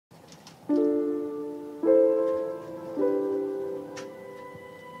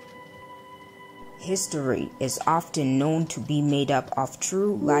History is often known to be made up of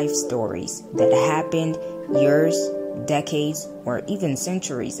true life stories that happened years, decades, or even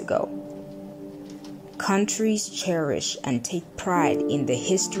centuries ago. Countries cherish and take pride in the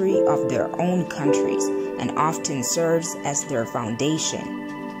history of their own countries and often serves as their foundation.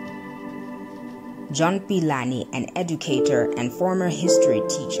 John P. Lani, an educator and former history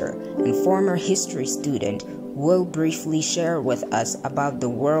teacher and former history student, will briefly share with us about the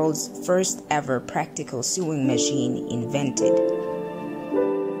world's first ever practical sewing machine invented.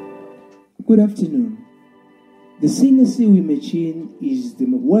 Good afternoon. The Singer sewing machine is the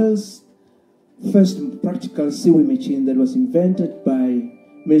world's first practical sewing machine that was invented by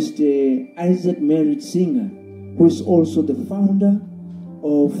Mr. Isaac Merritt Singer, who is also the founder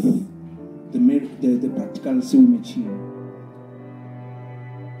of the practical sewing machine.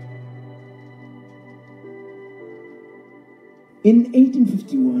 In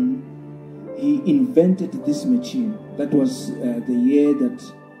 1851, he invented this machine. That was the year that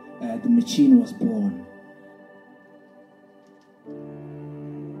the machine was born.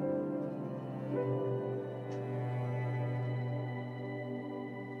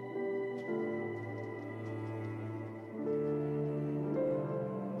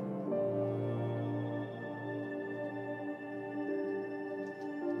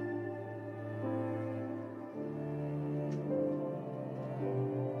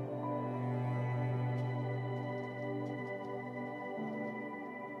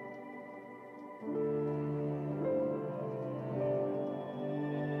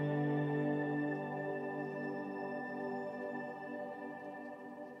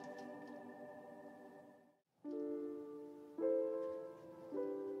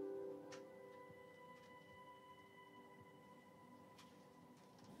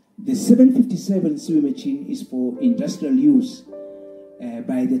 The 757 sewing machine is for industrial use.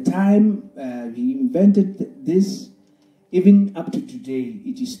 By the time he invented this, even up to today,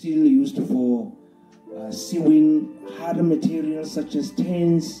 it is still used for sewing harder materials such as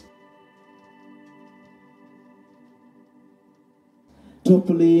tents,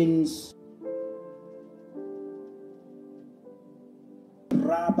 tarpaulins,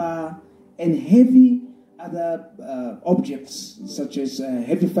 rubber, and heavy other objects such as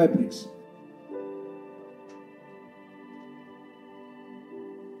heavy fabrics.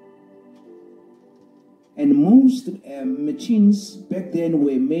 And most machines back then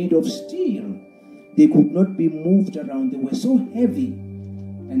were made of steel. They could not be moved around. They were so heavy,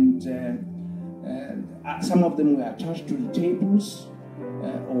 and some of them were attached to the tables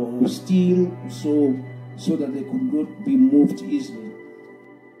or steel, so that they could not be moved easily.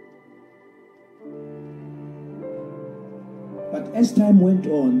 But as time went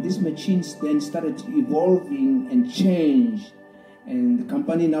on, these machines then started evolving and changed, and the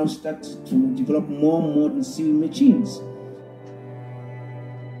company now started to develop more modern sewing machines.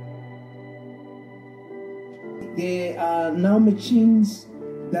 There are now machines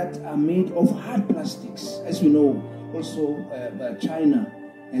that are made of hard plastics. As we know, also China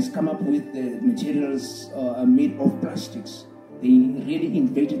has come up with the materials made of plastics. They really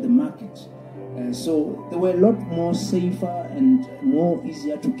invaded the market. So they were a lot more safer and more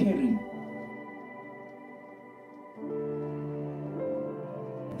easier to carry.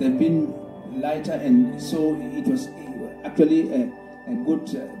 They've been lighter, and so it was actually good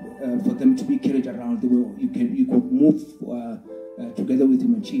for them to be carried around. You could move together with the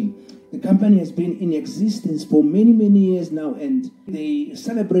machine. The company has been in existence for many years now, and they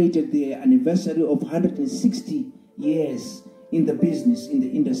celebrated their anniversary of 160 years in the business, in the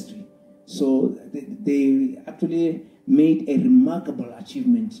industry. So they actually made a remarkable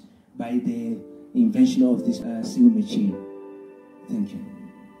achievement by the invention of this sewing machine. Thank you.